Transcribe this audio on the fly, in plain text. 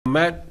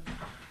Matt,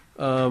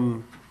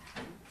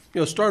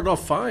 started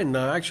off fine.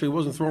 Actually,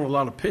 wasn't throwing a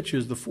lot of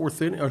pitches. The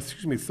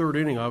third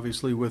inning,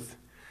 obviously, with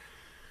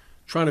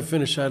trying to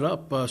finish that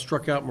up.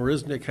 Struck out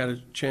Marisnik, had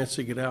a chance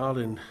to get out,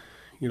 and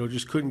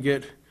just couldn't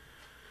get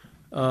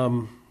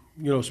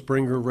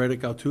Springer,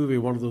 Reddick, Altuve,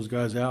 one of those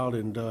guys out,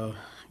 and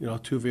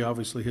Altuve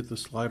obviously hit the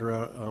slider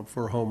out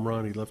for a home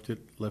run. He left it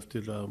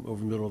over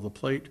the middle of the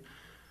plate.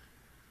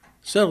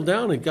 Settled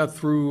down and got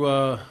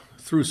through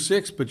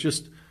six, but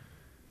just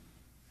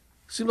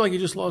seemed like he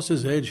just lost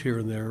his edge here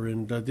and there,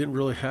 and didn't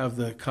really have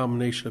the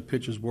combination of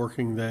pitches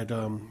working that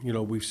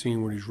we've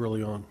seen when he's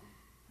really on. On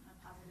the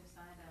positive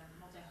side, a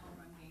multi-home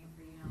run game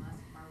for you now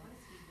last far. What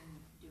has he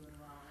been doing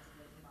well as of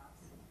late in the box?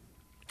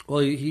 Well,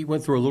 he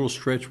went through a little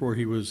stretch where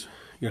he was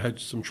had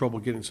some trouble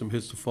getting some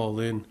hits to fall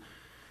in.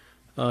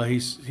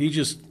 He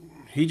just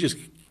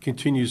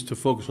continues to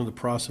focus on the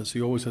process.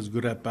 He always has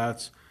good at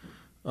bats.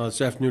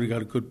 This afternoon he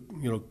got a good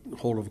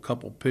hold of a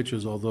couple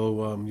pitches,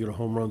 although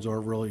home runs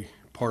aren't really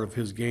part of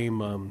his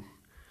game.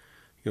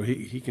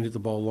 He can hit the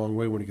ball a long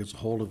way when he gets a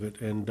hold of it,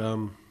 and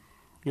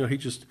he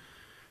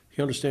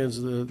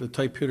understands the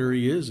type hitter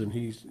he is, and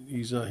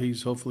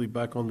he's hopefully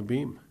back on the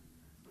beam.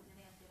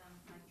 Any update on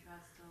Mike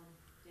Trout still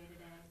day to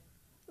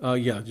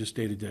day? Yeah, just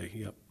day to day.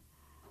 Yep.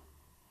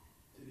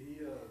 Did he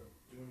do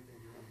anything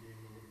during the game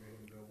that would have made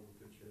him available to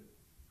pitch hit?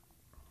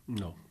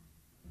 No.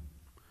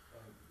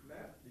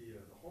 Matt, the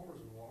homers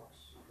and walks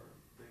are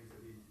things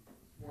that he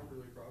weren't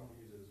really a problem when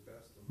he was at his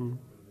best. Mm-hmm.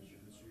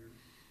 This year,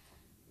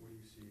 what do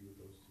you see with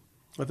those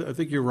two? I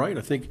think you're right.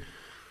 I think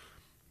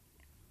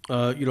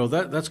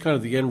that's kind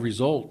of the end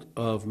result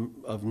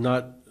of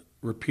not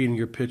repeating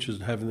your pitches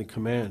and having the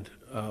command.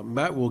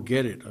 Matt will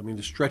get it. I mean,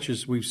 the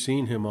stretches we've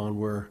seen him on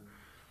where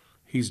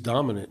he's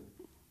dominant,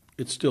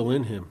 it's still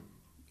in him.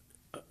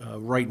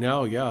 Right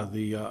now,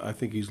 I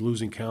think he's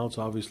losing counts.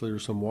 Obviously,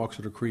 there's some walks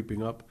that are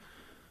creeping up.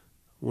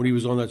 When he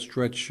was on that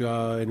stretch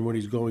and when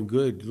he's going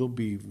good, there'll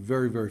be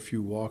very, very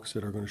few walks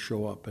that are going to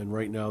show up. And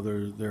right now,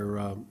 they're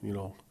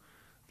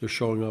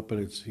showing up,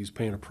 and he's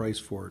paying a price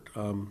for it.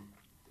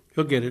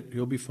 He'll get it.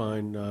 He'll be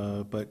fine.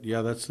 But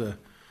yeah,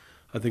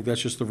 I think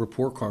that's just the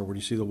report card. When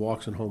you see the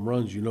walks and home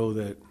runs, you know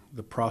that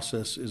the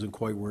process isn't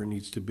quite where it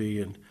needs to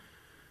be, and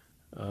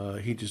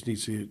he just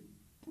needs to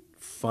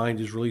find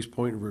his release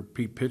point and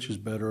repeat pitches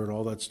better, and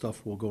all that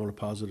stuff will go in a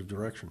positive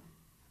direction.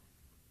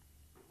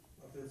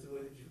 Offensively,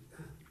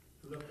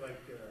 it looked like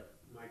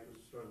Mike was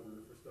struggling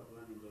the first couple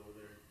innings over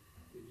there.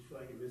 Did you feel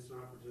like he missed an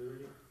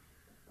opportunity?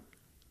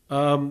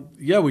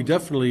 Yeah, we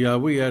definitely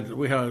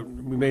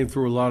we made him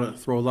throw a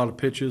lot of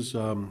pitches.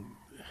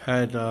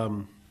 Had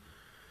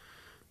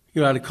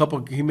a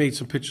couple. He made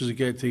some pitches to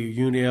get to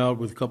Uni out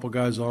with a couple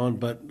guys on,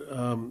 but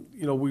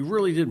we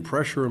really didn't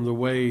pressure him the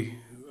way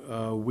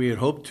we had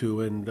hoped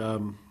to, and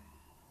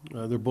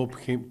their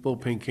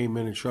bullpen came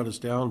in and shut us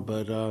down.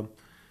 But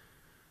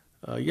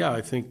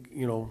I think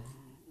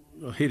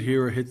a hit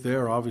here, a hit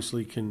there,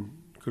 obviously could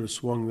have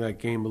swung that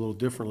game a little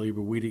differently,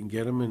 but we didn't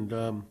get him,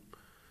 and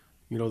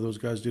those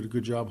guys did a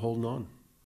good job holding on.